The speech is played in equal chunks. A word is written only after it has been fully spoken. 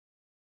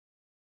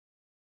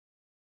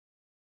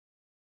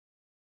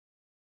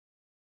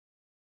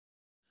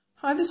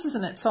Hi, this is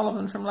Annette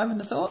Sullivan from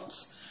Lavender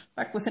Thoughts,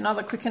 back with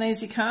another quick and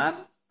easy card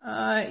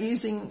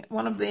using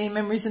one of the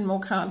Memories and More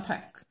card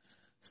pack.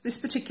 So this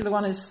particular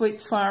one is Sweet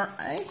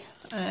Soiree,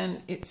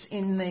 and it's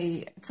in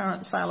the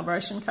current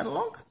Celebration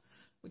catalogue,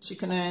 which you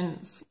can earn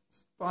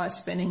by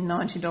spending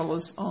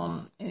 $90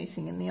 on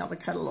anything in the other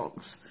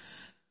catalogues.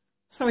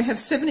 So we have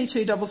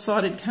 72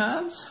 double-sided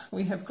cards.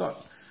 We have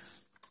got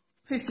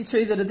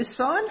 52 that are this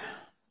side,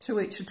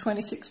 2 each of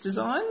 26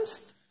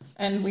 designs,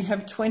 and we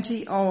have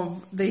 20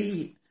 of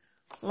the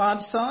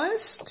large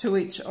size, 2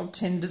 each of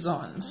 10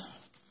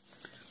 designs.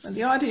 And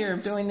the idea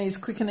of doing these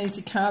quick and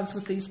easy cards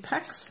with these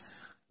packs,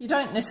 you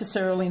don't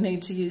necessarily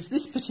need to use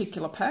this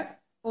particular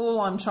pack.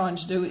 All I'm trying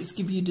to do is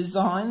give you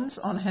designs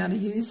on how to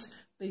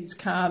use these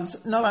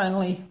cards, not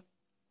only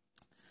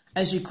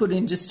as you could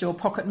in just your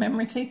pocket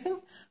memory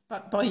keeping,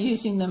 but by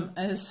using them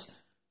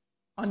as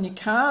on your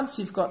cards.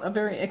 You've got a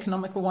very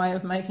economical way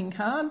of making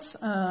cards,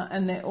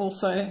 and they're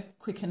also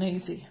quick and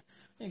easy.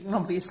 You can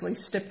obviously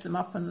step them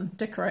up and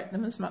decorate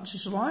them as much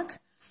as you like,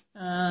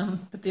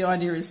 but the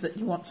idea is that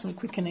you want some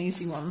quick and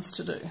easy ones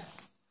to do.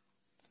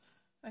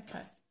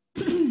 Okay,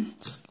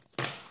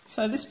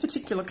 so this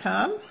particular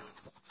card,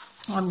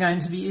 I'm going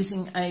to be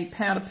using a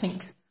powder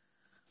pink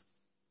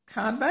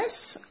card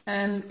base,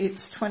 and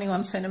it's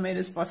 21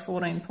 centimetres by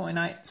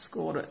 14.8,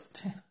 scored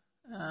at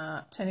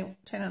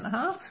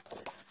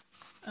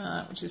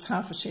 10.5, which is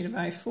half a sheet of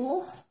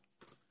A4.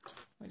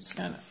 We're just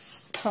going to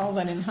fold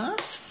that in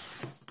half.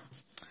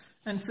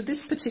 And for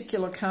this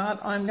particular card,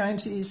 I'm going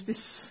to use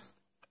this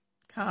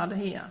card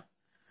here.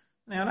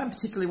 Now, I don't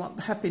particularly want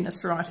the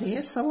happiness right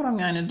here, so what I'm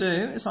going to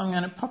do is I'm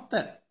going to pop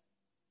that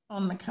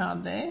on the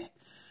card there,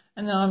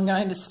 and then I'm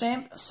going to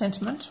stamp a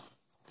sentiment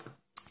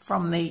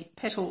from the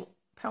Petal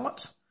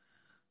palette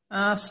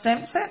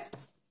stamp set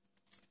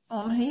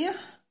on here,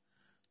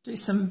 do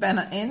some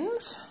banner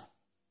ends,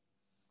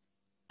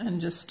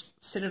 and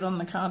just set it on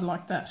the card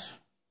like that.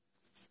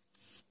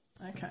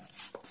 Okay.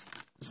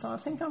 So I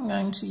think I'm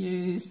going to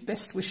use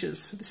Best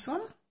Wishes for this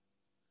one,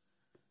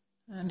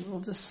 and we'll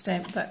just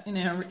stamp that in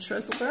our rich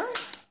razzleberry.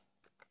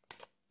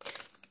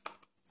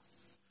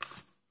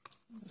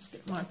 Just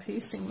get my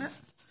piecing mat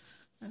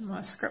and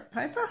my scrap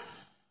paper.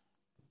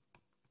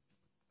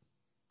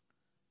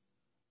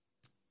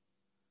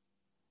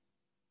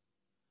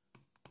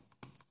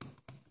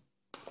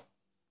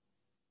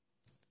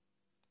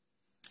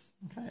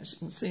 Okay, as you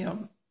can see,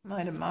 I've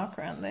made a mark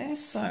around there,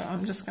 so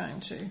I'm just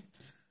going to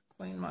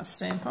clean my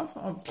stamp off.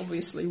 I've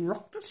obviously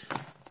rocked it,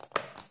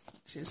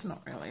 which is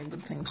not really a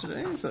good thing to do,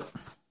 is it?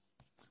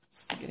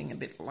 It's getting a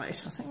bit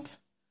late, I think.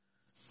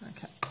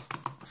 Okay,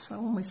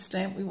 so when we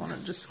stamp, we want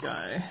to just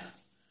go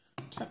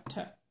tap,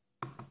 tap.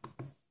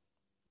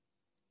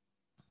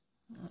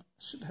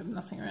 Should have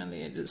nothing around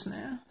the edges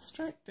now.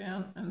 Straight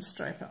down and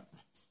straight up.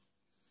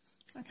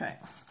 Okay.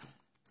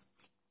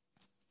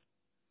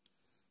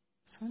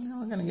 So now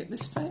we're going to get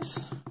this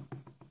piece.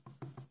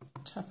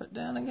 Tap it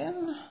down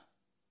again.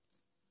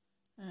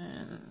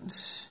 And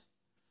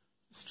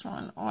just try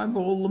and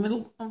eyeball the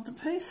middle of the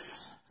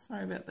piece.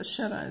 Sorry about the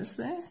shadows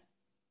there.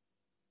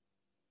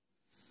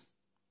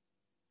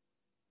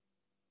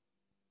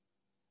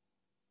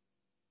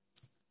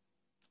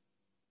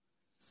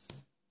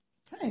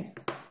 Okay,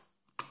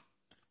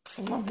 it's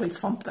a lovely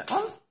font, that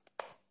one.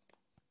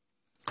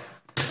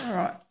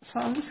 Alright, so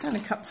I'm just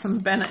going to cut some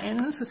banner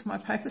ends with my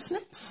paper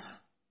snips.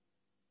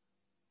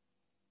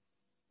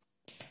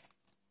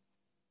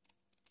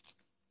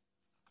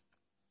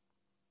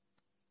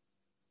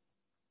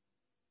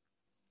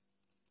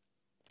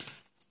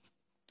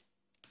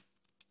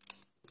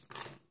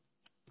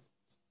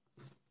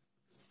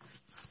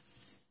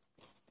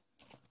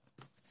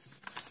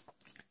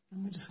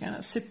 And we're just going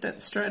to sit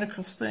that straight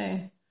across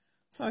there.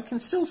 So I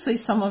can still see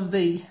some of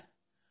the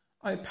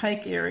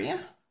opaque area,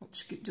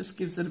 which just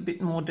gives it a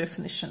bit more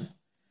definition.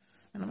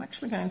 And I'm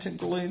actually going to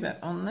glue that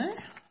on there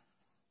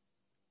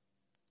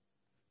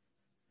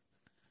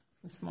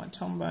with my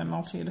Tombow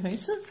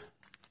multi-adhesive.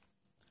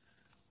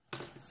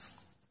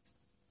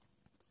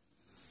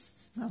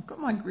 Now I've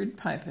got my grid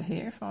paper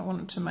here if I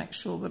wanted to make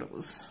sure that it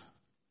was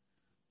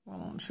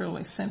well and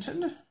truly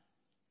centred.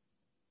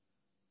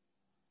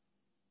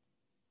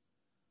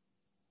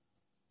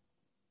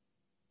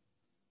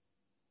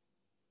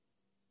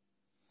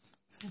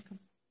 So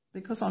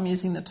because I'm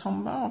using the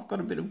Tombow, I've got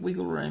a bit of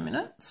wiggle room in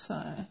it. So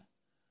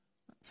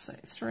let's say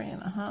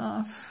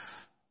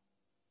 3.5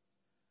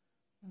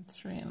 and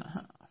 3.5.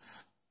 I'll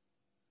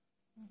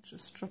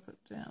just drop it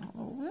down a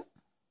little bit.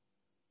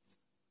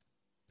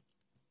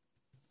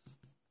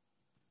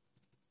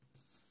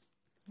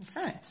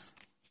 Okay.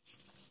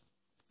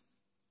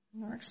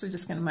 And we're actually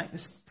just going to make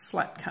this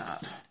flat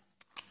card.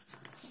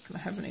 Not going to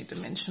have any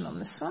dimension on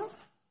this one.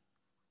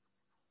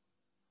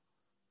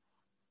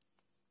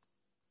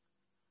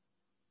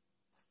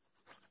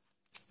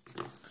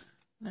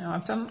 Now,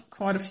 I've done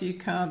quite a few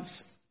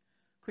cards,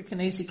 quick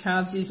and easy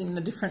cards, using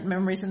the different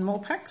Memories and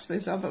More packs.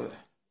 There's other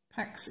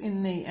packs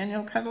in the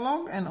annual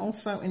catalogue and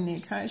also in the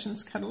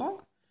occasions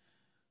catalogue.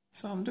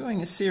 So I'm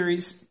doing a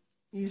series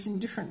using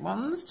different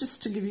ones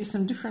just to give you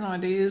some different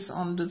ideas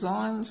on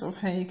designs of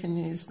how you can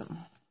use them.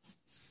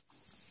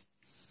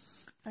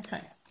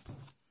 Okay,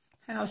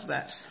 how's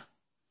that?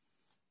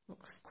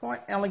 Looks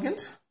quite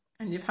elegant,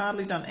 and you've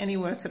hardly done any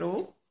work at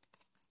all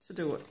to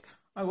do it.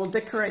 I will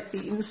decorate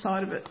the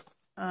inside of it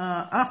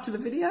after the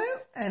video,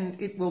 and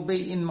it will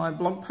be in my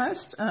blog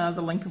post,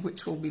 the link of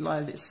which will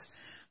below this.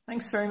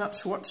 Thanks very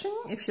much for watching.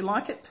 If you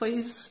like it,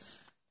 please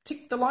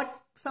tick the like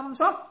thumbs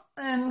up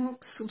and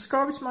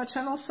subscribe to my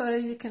channel so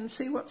you can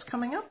see what's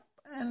coming up,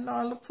 and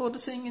I look forward to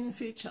seeing you in the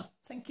future.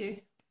 Thank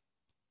you.